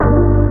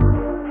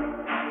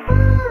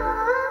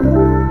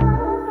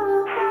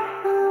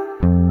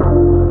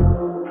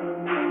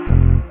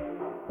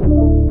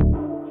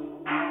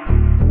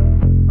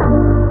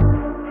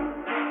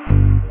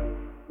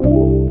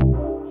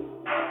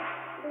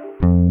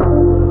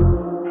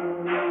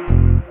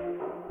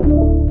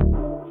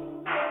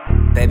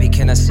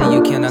I see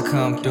you, can I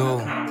come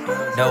through?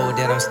 Know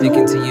that I'm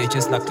sticking to you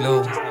just like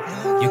glue.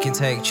 You can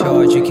take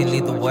charge, you can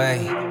lead the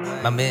way.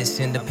 My miss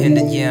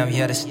independent, yeah, I'm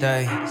here to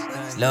stay.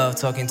 Love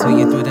talking to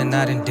you through the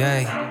night and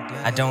day.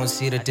 I don't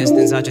see the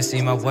distance, I just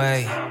see my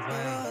way.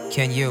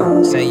 Can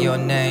you say your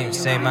name,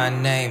 say my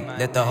name?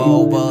 Let the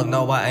whole world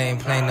know I ain't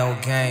playing no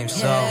games.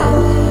 So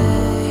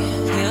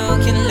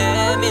you can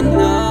let me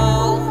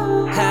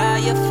know how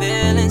you're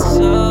feeling.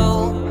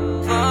 So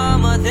far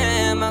more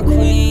than my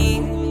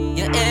queen,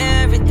 you're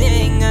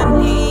everything I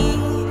need.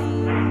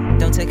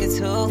 Don't take it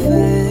too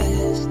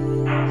fast,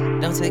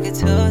 don't take it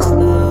too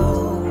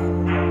slow.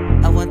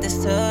 I want this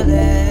to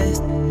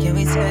last, can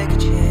we take a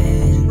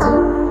chance?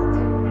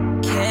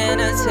 Can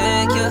I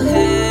take your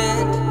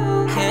hand?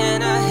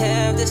 Can I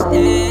have this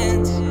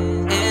dance?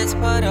 It's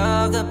part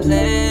of the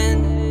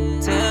plan,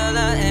 till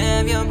I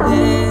am your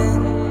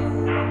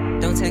man.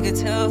 Don't take it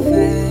too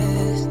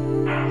fast,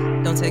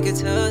 don't take it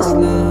too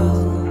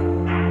slow.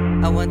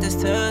 I want this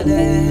to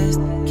last,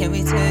 can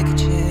we take a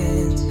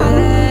chance?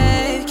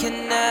 Babe,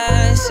 can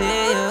I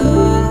see you?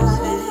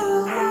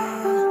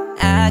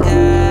 I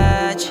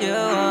got you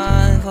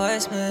on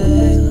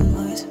voicemail.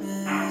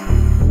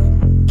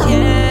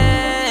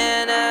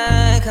 Can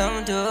I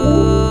come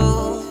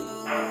through?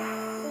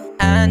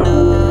 I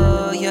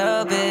know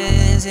you're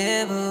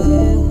busy,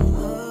 boo,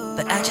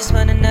 but I just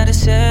wanna know to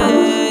say,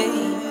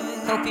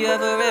 hope you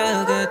have a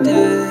real good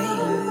day.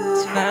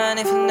 It's fine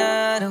if you're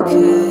not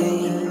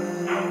okay.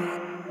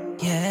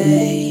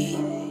 Yeah,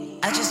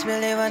 I just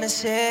really wanna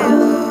see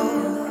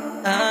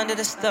you under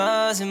the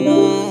stars and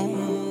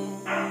moon.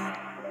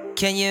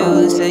 Can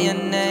you say your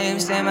name,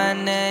 say my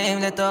name?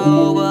 Let the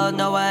whole world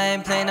know I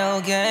ain't play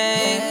no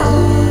games.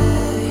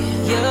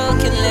 You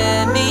can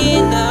let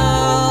me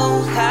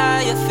know how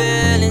you're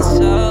feeling.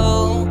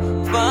 So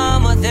far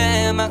more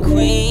than my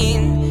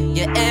queen,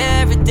 you're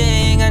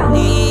everything I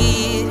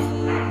need.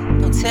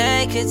 Don't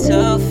take it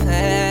too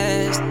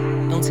fast,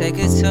 don't take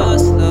it too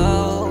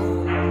slow.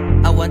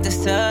 I want this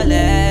to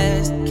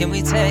last, can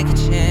we take a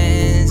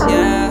chance,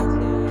 yeah?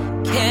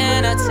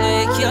 Can I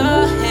take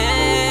your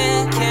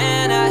hand?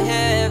 Can I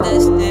have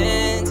this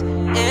dance?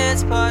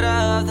 It's part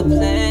of the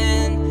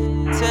plan,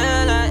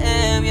 till I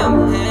am your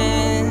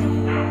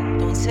man.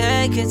 Don't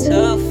take it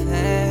too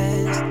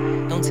fast,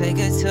 don't take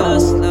it too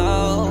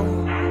slow.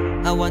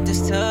 I want this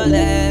to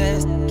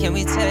last, can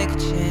we take a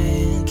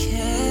chance?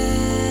 Can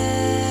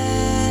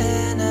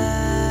I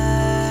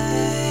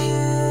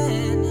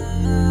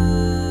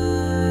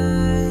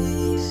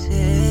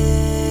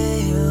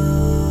say you?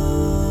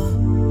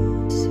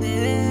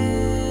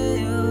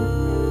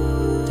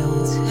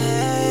 Don't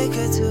take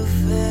it too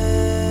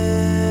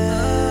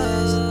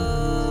fast,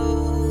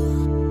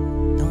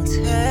 don't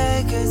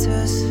take it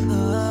too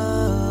slow.